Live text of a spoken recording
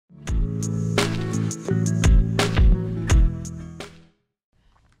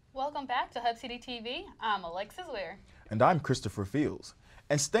Welcome back to Hub City TV. I'm Alexis Ware. And I'm Christopher Fields.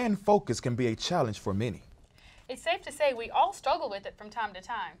 And staying focused can be a challenge for many. It's safe to say we all struggle with it from time to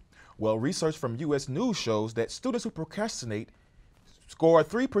time. Well, research from U.S. News shows that students who procrastinate score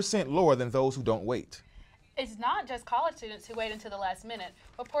 3% lower than those who don't wait. It's not just college students who wait until the last minute.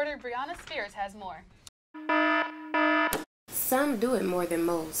 Reporter Brianna Spears has more. Some do it more than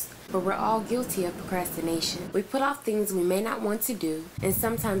most, but we're all guilty of procrastination. We put off things we may not want to do and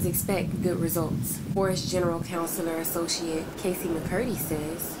sometimes expect good results. Forest General Counselor Associate Casey McCurdy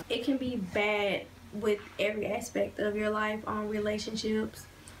says, it can be bad with every aspect of your life, relationships,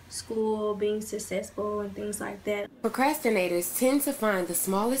 school, being successful, and things like that. Procrastinators tend to find the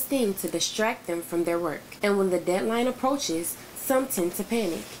smallest thing to distract them from their work, and when the deadline approaches, some tend to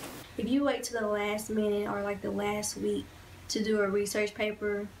panic. If you wait to the last minute or like the last week to do a research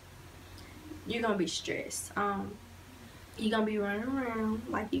paper, you're gonna be stressed. You're gonna be running around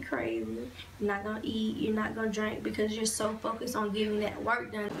like you're crazy. You're not gonna eat, you're not gonna drink because you're so focused on getting that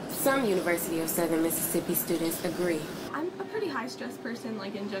work done. Some University of Southern Mississippi students agree. I'm a pretty high stress person,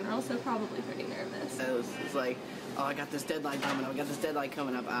 like in general, so probably pretty nervous. It's like, oh, I got this deadline coming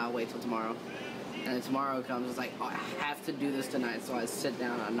up, I'll wait till tomorrow. And then tomorrow comes, it's like, oh, I have to do this tonight, so I sit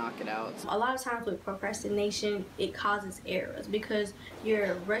down and I knock it out. A lot of times with procrastination, it causes errors because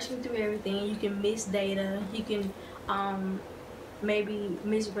you're rushing through everything. You can miss data, you can maybe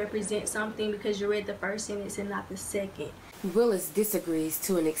misrepresent something because you read the first sentence and not the second. Willis disagrees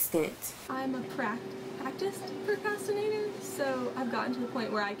to an extent. I'm a practiced procrastinator, so I've gotten to the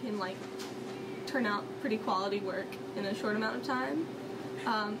point where I can like turn out pretty quality work in a short amount of time.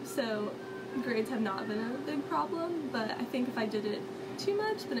 So grades have not been a big problem, but I think if I did it too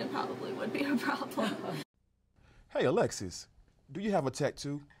much, then it probably would be a problem. Hey, Alexis, do you have a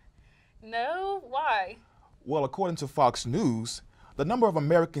tattoo? No? Why? Well, according to Fox News, the number of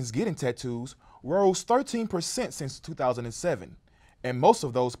Americans getting tattoos rose 13% since 2007, and most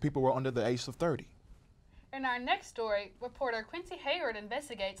of those people were under the age of 30. In our next story, reporter Quincy Hayward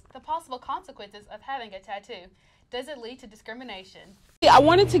investigates the possible consequences of having a tattoo. Does it lead to discrimination? I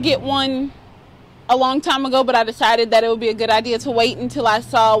wanted to get one a long time ago, but I decided that it would be a good idea to wait until I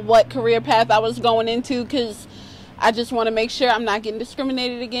saw what career path I was going into, because I just want to make sure I'm not getting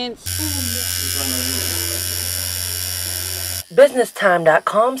discriminated against.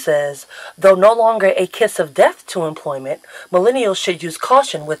 BusinessTime.com says, though no longer a kiss of death to employment, millennials should use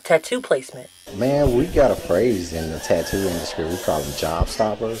caution with tattoo placement. Man, we got a phrase in the tattoo industry. We call them job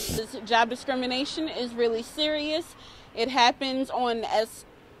stoppers. Job discrimination is really serious. It happens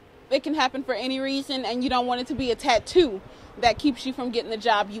it can happen for any reason, and you don't want it to be a tattoo that keeps you from getting the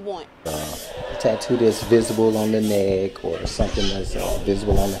job you want. A tattoo that's visible on the neck or something that's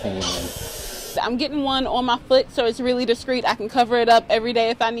visible on the hand. I'm getting one on my foot, so it's really discreet. I can cover it up every day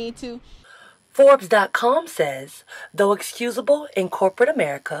if I need to. Forbes.com says, though excusable in corporate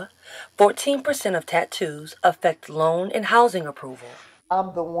America, 14% of tattoos affect loan and housing approval.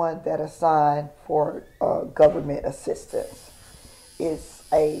 I'm the one that assigned for government assistance. It's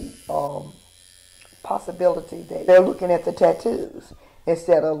a possibility that they're looking at the tattoos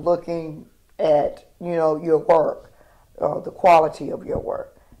instead of looking at, your work, the quality of your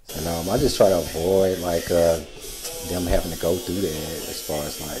work. And I just try to avoid them having to go through that as far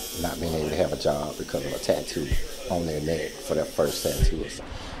as not being able to have a job because of a tattoo on their neck for their first tattoo or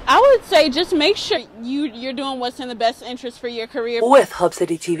something. I would say just make sure you're doing what's in the best interest for your career. With Hub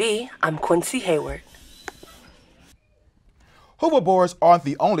City TV, I'm Quincy Hayward. Hoverboards aren't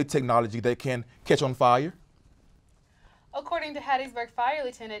the only technology that can catch on fire. According to Hattiesburg Fire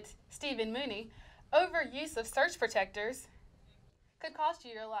Lieutenant Stephen Mooney, overuse of surge protectors could cost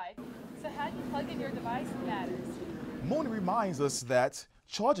you your life. So how you plug in your device matters. Mooney reminds us that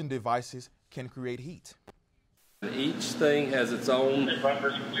charging devices can create heat. Each thing has its own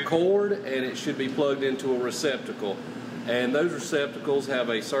cord, and it should be plugged into a receptacle. And those receptacles have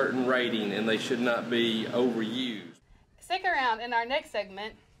a certain rating, and they should not be overused. Stick around in our next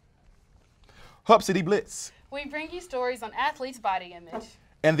segment. Hub City Blitz. We bring you stories on athletes' body image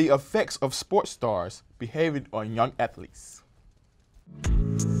and the effects of sports stars behaving on young athletes.